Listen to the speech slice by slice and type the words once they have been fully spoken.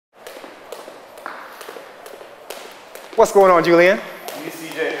What's going on, Julian? Me,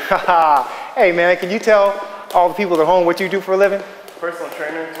 CJ. Hey, man, can you tell all the people at home what you do for a living? Personal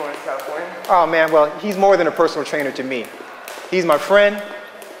trainer in Torrance, California. Oh, man, well, he's more than a personal trainer to me. He's my friend.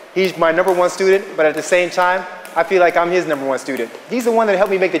 He's my #1 student, but at the same time, I feel like I'm his #1 student. He's the one that helped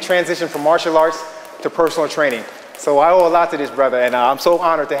me make the transition from martial arts to personal training. So I owe a lot to this brother, and I'm so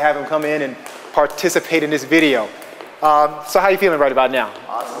honored to have him come in and participate in this video. So how you feeling right about now?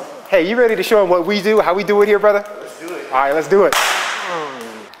 Awesome. Hey, you ready to show him what we do, how we do it here, brother? Let's do it. All right, let's do it.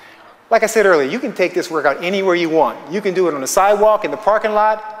 Like I said earlier, you can take this workout anywhere you want. You can do it on the sidewalk, in the parking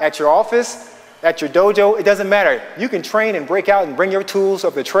lot, at your office, at your dojo. It doesn't matter. You can train and break out and bring your tools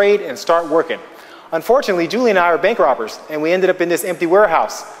of the trade and start working. Unfortunately, Julie and I are bank robbers, and we ended up in this empty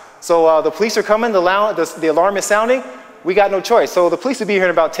warehouse. So the police are coming, the alarm is sounding. We got no choice. So the police will be here in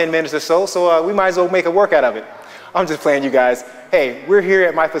about 10 minutes or so, we might as well make a workout of it. I'm just playing, you guys. Hey, we're here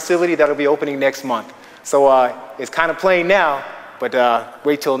at my facility that'll be opening next month. So it's kind of plain now, but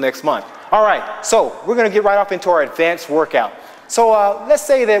wait till next month. All right, so we're gonna get right off into our advanced workout. So let's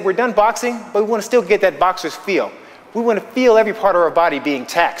say that we're done boxing, but we wanna still get that boxer's feel. We wanna feel every part of our body being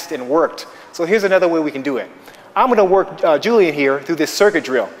taxed and worked. So here's another way we can do it. I'm gonna work Julian here through this circuit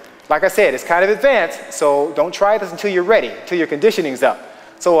drill. Like I said, it's kind of advanced, so don't try this until you're ready, until your conditioning's up.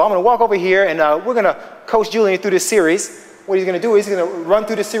 So I'm gonna walk over here and we're gonna coach Julian through this series. What he's gonna do is he's gonna run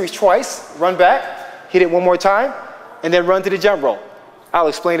through the series twice, run back, hit it one more time, and then run to the jump rope. I'll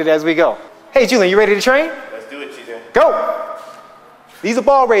explain it as we go. Hey Julian, you ready to train? Let's do it, CJ. Go! These are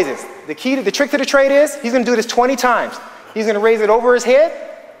ball raises. The trick to the trade is he's gonna do this 20 times. He's gonna raise it over his head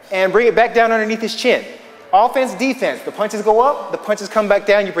and bring it back down underneath his chin. Offense, defense. The punches go up, the punches come back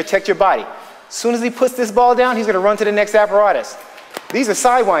down, you protect your body. As soon as he puts this ball down, he's gonna run to the next apparatus. These are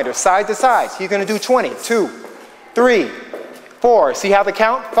sidewinders, side to side. He's gonna do 20, 2, 3, 4. See how the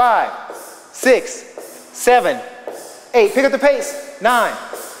count? 5, 6, 7, 8. Pick up the pace. 9,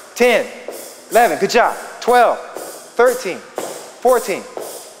 10, 11. Good job. 12, 13, 14,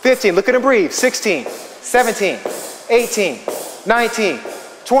 15. Look at him breathe. 16, 17, 18, 19,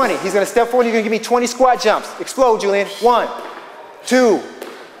 20. He's gonna step forward. He's gonna give me 20 squat jumps. Explode, Julian. 1, 2,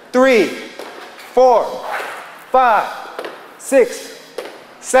 3, 4, 5, 6,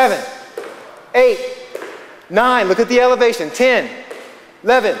 7, 8, 9. Look at the elevation. 10,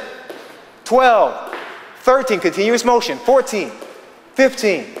 11, 12, 13. Continuous motion. 14,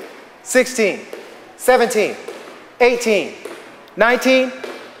 15, 16, 17, 18, 19,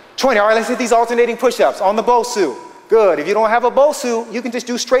 20. All right, let's hit these alternating push-ups on the Bosu. Good. If you don't have a Bosu, you can just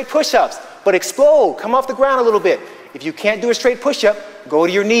do straight push-ups, but explode. Come off the ground a little bit. If you can't do a straight push-up, go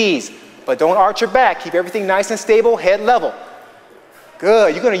to your knees, but don't arch your back. Keep everything nice and stable, head level.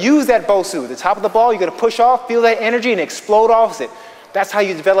 Good. You're going to use that Bosu. The top of the ball, you're going to push off, feel that energy, and explode off it. That's how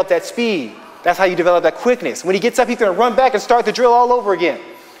you develop that speed. That's how you develop that quickness. When he gets up, he's going to run back and start the drill all over again.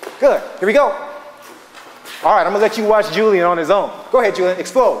 Good. Here we go. All right, I'm going to let you watch Julian on his own. Go ahead, Julian.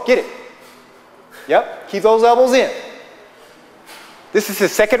 Explode. Get it. Yep. Keep those elbows in. This is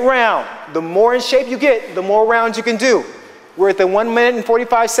his second round. The more in shape you get, the more rounds you can do. We're at the 1 minute and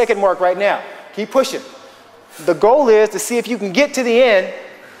 45-second mark right now. Keep pushing. The goal is to see if you can get to the end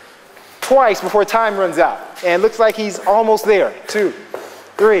twice before time runs out. And it looks like he's almost there. 2,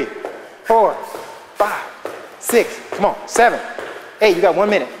 3, 4, 5, 6, come on, 7, 8, you got 1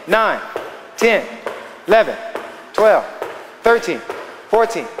 minute. 9, 10, 11, 12, 13,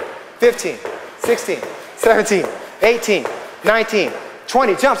 14, 15, 16, 17, 18, 19,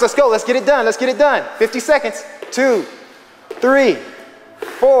 20. Jumps, let's go, let's get it done, let's get it done. 50 seconds. 2, 3,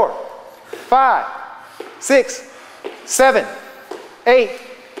 4, 5, 6, 7, 8,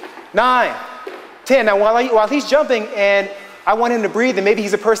 9, 10. Now while he's jumping and I want him to breathe and maybe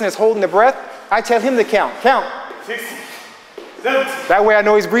he's a person that's holding the breath, I tell him to count. Count. 16, 17. That way I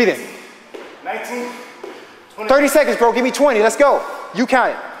know he's breathing. 19, 20. 30 seconds, bro. Give me 20. Let's go. You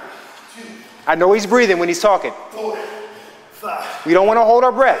count it. 2, I know he's breathing when he's talking. 4, 5. We don't want to hold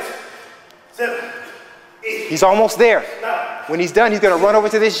our breath. 7, 8. He's almost there. 9. When he's done, he's going to run over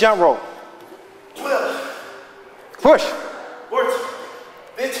to this jump rope. 12. Push. 14.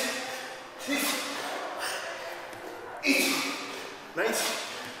 15. 16. 18. 19.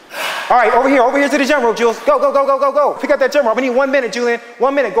 All right, over here to the jump rope, Jules. Go, go, go, go, go, go. Pick up that jump rope. I need 1 minute, Julian.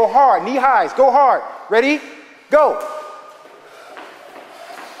 1 minute. Go hard. Knee highs. Go hard. Ready? Go.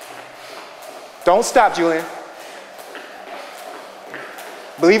 Don't stop, Julian.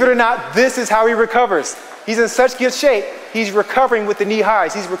 Believe it or not, this is how he recovers. He's in such good shape, he's recovering with the knee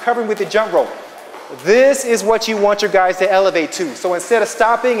highs. He's recovering with the jump rope. This is what you want your guys to elevate to. So instead of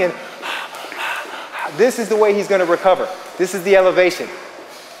stopping and this is the way he's going to recover. This is the elevation.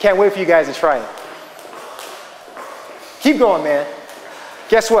 Can't wait for you guys to try it. Keep going, man.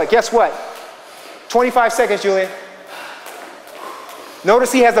 Guess what? Guess what? 25 seconds, Julian.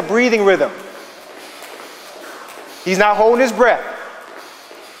 Notice he has a breathing rhythm. He's not holding his breath.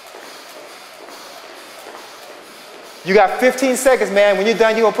 You got 15 seconds, man. When you're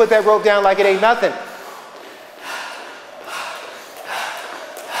done, you're going to put that rope down like it ain't nothing.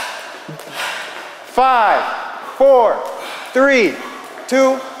 5, 4, 3,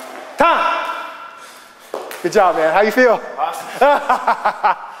 2, time. Good job, man. How you feel?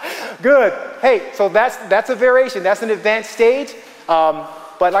 Awesome. Good. Hey, so that's a variation. That's an advanced stage.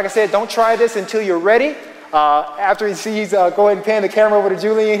 But like I said, don't try this until you're ready. After he sees, go ahead and pan the camera over to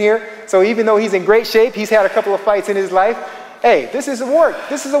Julian here. So even though he's in great shape, he's had a couple of fights in his life. Hey, this is a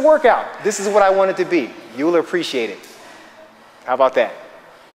workout. This is what I want it to be. You'll appreciate it. How about that?